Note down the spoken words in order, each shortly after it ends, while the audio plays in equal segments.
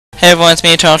Hey everyone, it's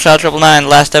me, Eternal Shot 999.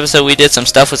 Last episode we did some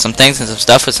stuff with some things and some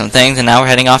stuff with some things, and now we're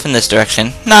heading off in this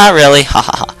direction. Not really, ha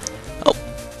ha ha. Oh,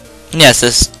 yes,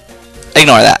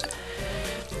 ignore that.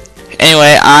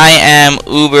 Anyway, I am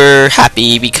uber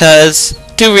happy because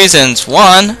two reasons.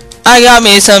 One, I got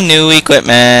me some new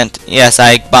equipment. Yes,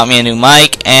 I bought me a new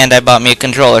mic and I bought me a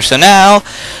controller. So now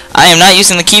I am not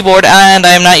using the keyboard and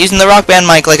I am not using the Rock Band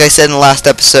mic like I said in the last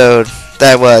episode.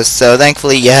 That was, so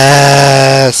thankfully,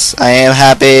 yes, I am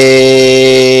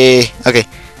happy. Okay,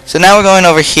 so now we're going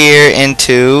over here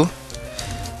into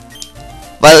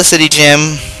Violet City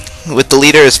Gym with the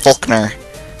leader is Faulkner,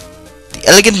 the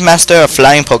elegant master of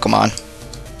flying Pokemon.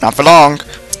 Not for long.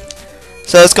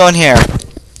 So let's go in here.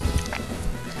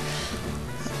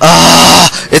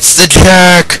 Ah, it's the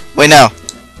jerk. Wait, no,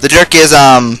 the jerk is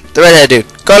the redhead dude,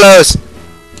 Carlos.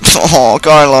 Oh,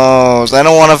 Carlos, I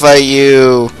don't want to fight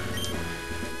you.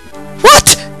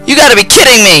 What? You gotta be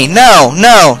kidding me! No,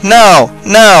 no, no,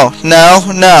 no,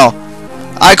 no, no.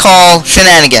 I call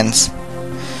shenanigans.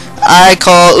 I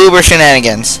call uber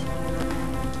shenanigans.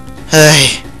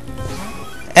 Hey.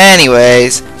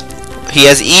 Anyways, he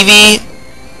has Eevee.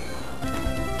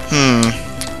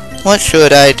 What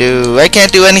should I do? I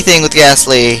can't do anything with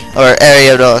Ghastly or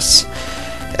Erebos.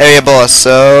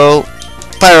 So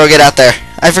Pyro, get out there.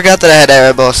 I forgot that I had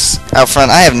Erebos out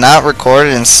front. I have not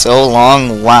recorded in so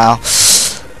long. Wow.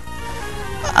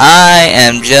 I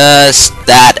am just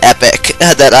that epic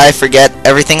that I forget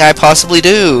everything I possibly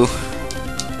do.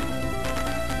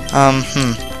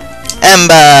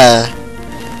 Ember.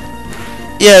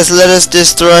 Yes, let us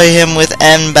destroy him with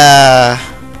Ember.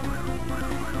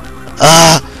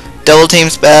 Double team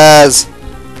Spaz.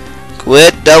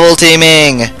 Quit double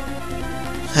teaming.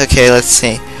 Okay, let's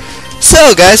see.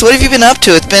 So, guys, what have you been up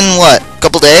to? It's been, what, a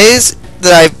couple days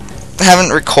that I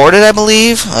haven't recorded, I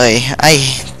believe?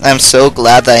 I'm so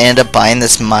glad that I ended up buying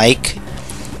this mic,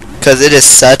 because it is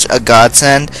such a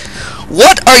godsend.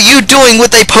 What are you doing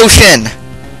with a potion?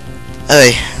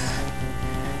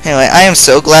 Anyway, I am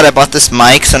so glad I bought this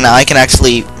mic, so now I can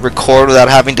actually record without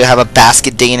having to have a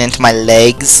basket digging into my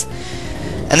legs.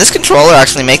 And this controller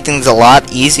actually makes things a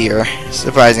lot easier,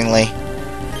 surprisingly.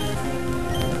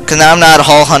 Because now I'm not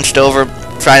all hunched over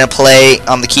trying to play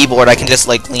on the keyboard. I can just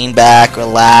like lean back,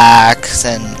 relax,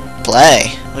 and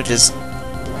play, which is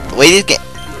the way these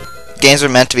games are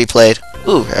meant to be played.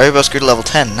 Ooh, Erebos grew to level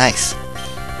 10, nice.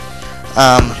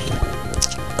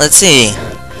 Let's see.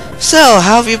 So,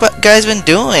 how have you guys been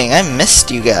doing? I missed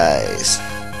you guys.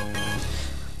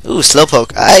 Ooh,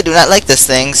 Slowpoke. I do not like this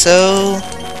thing, so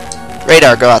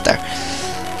Radar, go out there.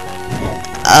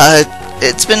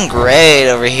 It's been great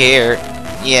over here.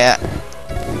 Yeah,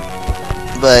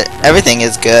 but everything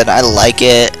is good. I like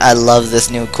it. I love this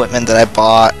new equipment that I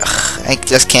bought. I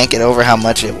just can't get over how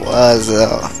much it was.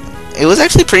 It was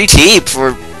actually pretty cheap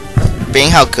for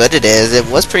being how good it is. It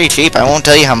was pretty cheap. I won't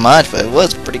tell you how much, but it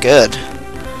was pretty good.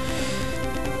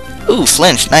 Ooh,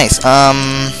 flinch, nice.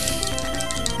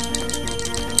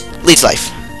 Leech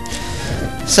Life.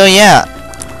 So yeah,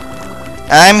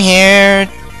 I'm here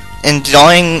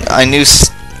enjoying a new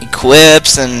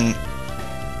equips and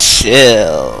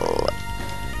chill.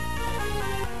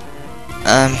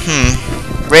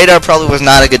 Radar probably was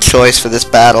not a good choice for this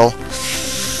battle.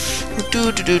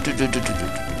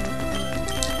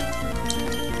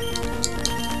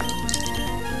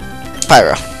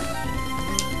 Pyro.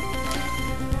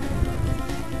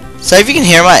 Sorry if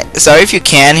you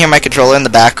can hear my controller in the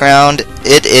background.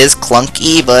 It is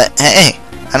clunky, but hey,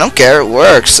 I don't care. It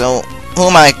works. So who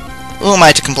am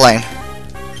I to complain?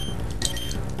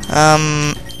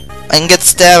 I can get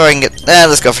stab or I can get...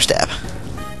 let's go for stab.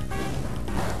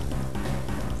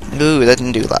 Ooh, that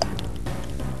didn't do a lot.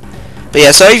 But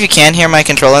yeah, sorry if you can hear my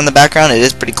controller in the background. It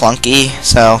is pretty clunky,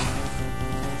 so...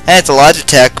 it's a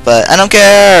Logitech, but I don't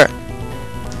care!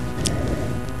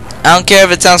 I don't care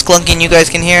if it sounds clunky and you guys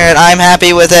can hear it. I'm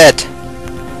happy with it!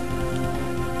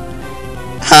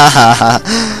 Ha ha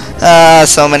ha.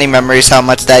 So many memories how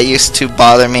much that used to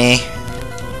bother me.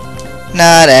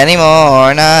 Not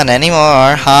anymore, not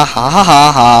anymore. Ha ha ha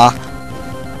ha ha.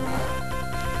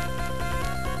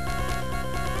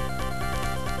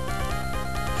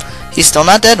 He's still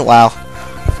not dead? Wow.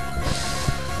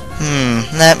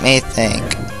 Let me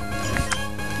think.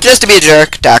 Just to be a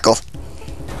jerk, tackle.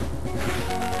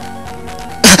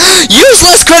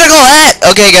 Useless critical hit!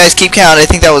 Okay guys, keep count. I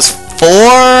think that was 4,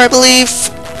 I believe.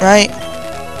 Right?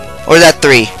 Or is that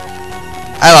 3?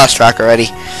 I lost track already.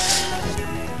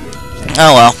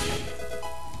 Oh well.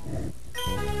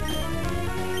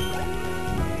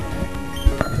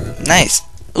 Nice.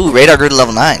 Ooh, Radar grew to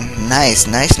level 9. Nice,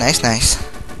 nice, nice, nice.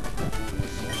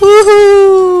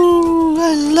 Woohoo!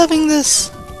 I'm loving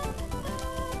this.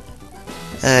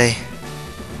 Hey.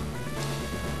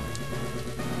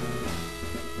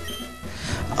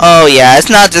 Oh yeah, it's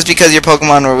not just because your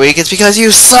Pokemon were weak, it's because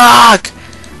you suck!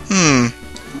 Can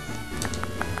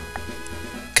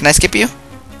I skip you?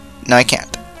 No, I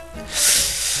can't.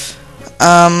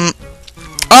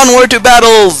 Onward to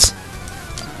battles!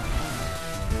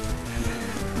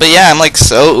 But yeah, I'm like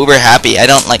so uber happy. I'm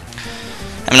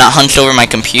not hunched over my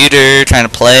computer trying to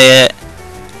play it.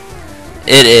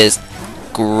 It is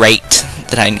great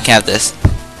that I can have this.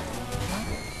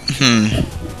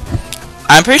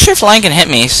 I'm pretty sure flying can hit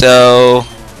me, so...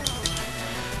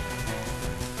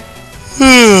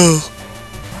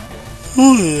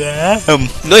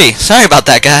 Sorry about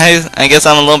that, guys. I guess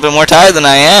I'm a little bit more tired than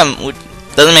I am, which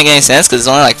doesn't make any sense because it's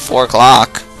only like 4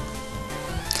 o'clock.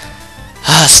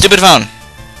 Stupid phone.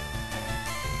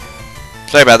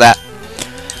 Sorry about that.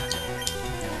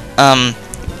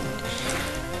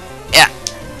 Yeah.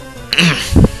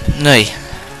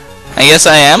 I guess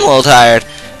I am a little tired.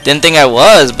 Didn't think I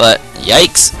was, but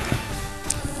yikes.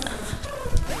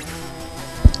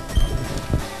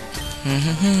 I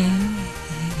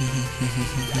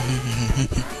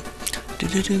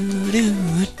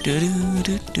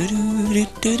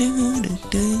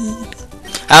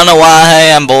don't know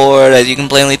why I'm bored, as you can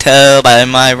plainly tell by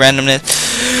my randomness.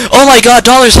 Oh my god,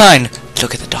 $!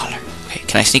 Look at the dollar. Okay,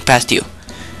 can I sneak past you?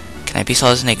 Can I be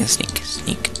solid snake and sneak?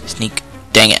 Sneak.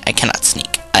 Dang it, I cannot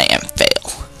sneak. I am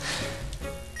fail.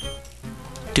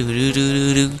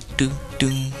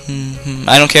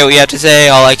 I don't care what you have to say.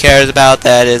 All I care about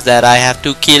that is that I have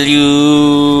to kill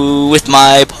you with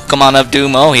my Pokemon of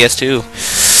Doom. Oh, he has 2.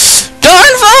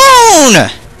 Darn phone!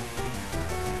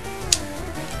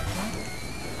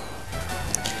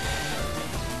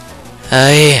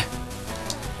 Hey.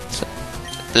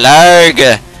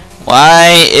 Larg.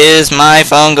 Why is my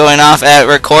phone going off at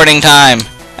recording time?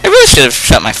 I really should have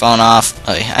shut my phone off.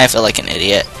 Oh, I feel like an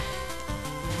idiot.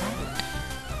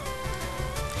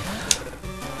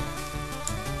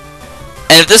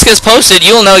 And if this gets posted,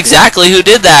 you'll know exactly who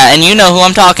did that, and you know who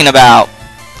I'm talking about.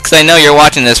 Because I know you're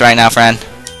watching this right now, friend.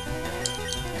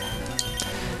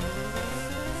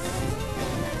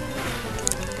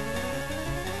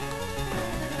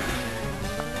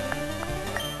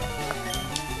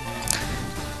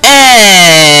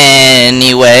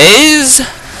 Anyways,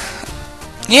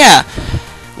 yeah,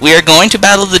 we are going to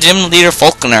battle the gym leader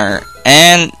Faulkner,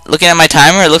 and looking at my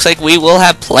timer, it looks like we will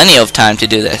have plenty of time to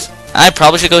do this. I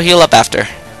probably should go heal up after.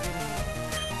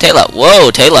 Tailo, whoa,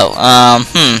 Tailo,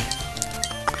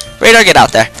 Radar, get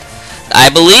out there. I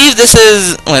believe this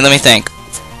is, wait, let me think.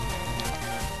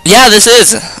 Yeah, this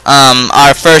is,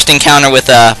 our first encounter with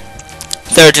a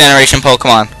 3rd generation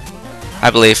Pokemon,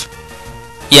 I believe.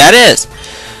 Yeah, it is.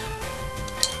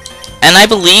 And I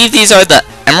believe these are the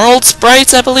Emerald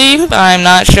sprites, I believe? I'm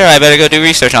not sure. I better go do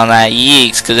research on that.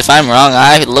 Yeeks, because if I'm wrong,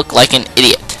 I look like an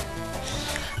idiot.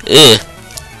 Ugh.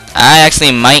 I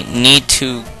actually might need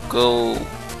to go...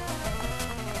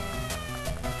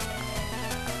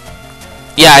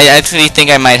 Yeah, I actually think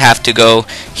I might have to go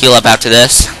heal up after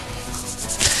this.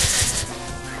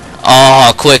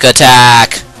 Oh, quick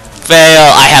attack.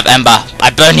 Fail. I have Ember. I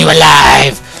burn you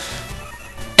alive.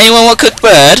 Anyone want cooked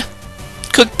bird?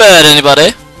 Cooked bird,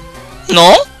 anybody?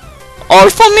 No? All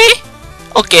for me?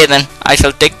 Okay then, I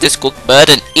shall take this cooked bird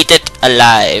and eat it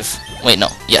alive. Wait, no.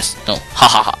 Yes, no. Ha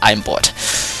ha ha, I'm bored.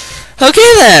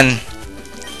 Okay then.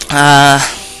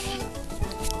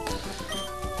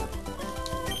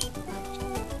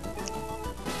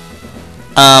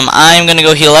 I'm gonna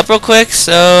go heal up real quick,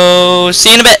 so see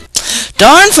you in a bit.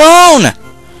 Darn phone!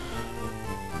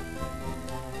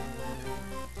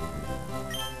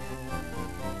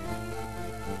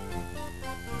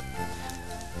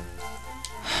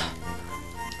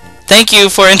 Thank you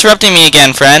for interrupting me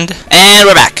again, friend. And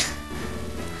we're back.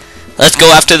 Let's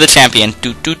go after the champion.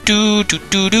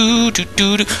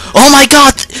 Oh my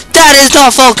god! That is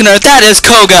not Faulkner! That is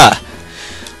Koga!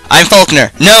 I'm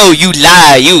Faulkner. No, you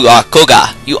lie! You are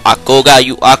Koga. You are Koga.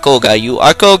 You are Koga. You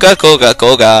are Koga, Koga,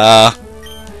 Koga.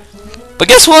 But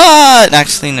guess what?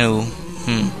 Actually, no.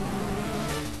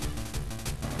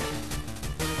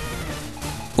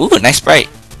 Ooh, nice sprite.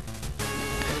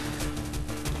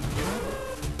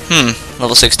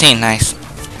 Level 16, nice.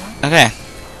 Okay.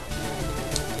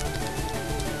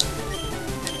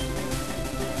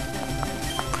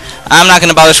 I'm not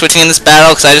gonna bother switching in this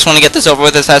battle because I just want to get this over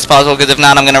with as fast as possible, because if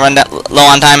not, I'm gonna run low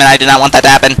on time, and I did not want that to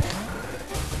happen.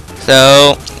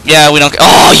 So, yeah, we don't.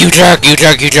 Oh, you jerk! You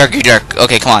jerk! You jerk! You jerk!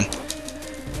 Okay, come on.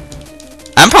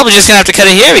 I'm probably just gonna have to cut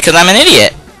it here because I'm an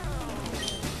idiot.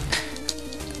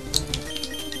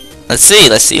 Let's see.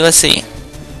 Let's see. Let's see.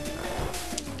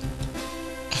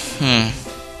 Come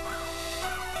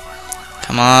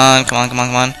on, come on, come on,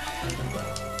 come on.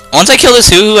 Once I kill this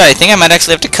Hoo-Hoo, I think I might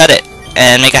actually have to cut it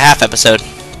and make a half episode.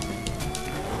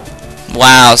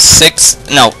 Wow, 6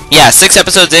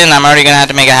 episodes in, I'm already gonna have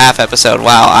to make a half episode.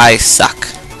 Wow, I suck.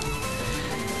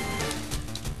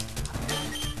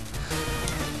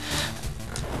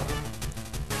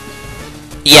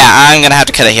 Yeah, I'm gonna have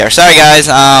to cut it here. Sorry, guys.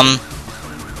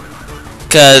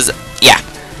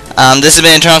 This has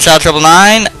been Eternal Child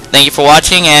 999. Thank you for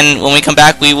watching, and when we come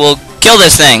back, we will kill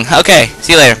this thing. Okay,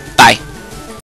 see you later.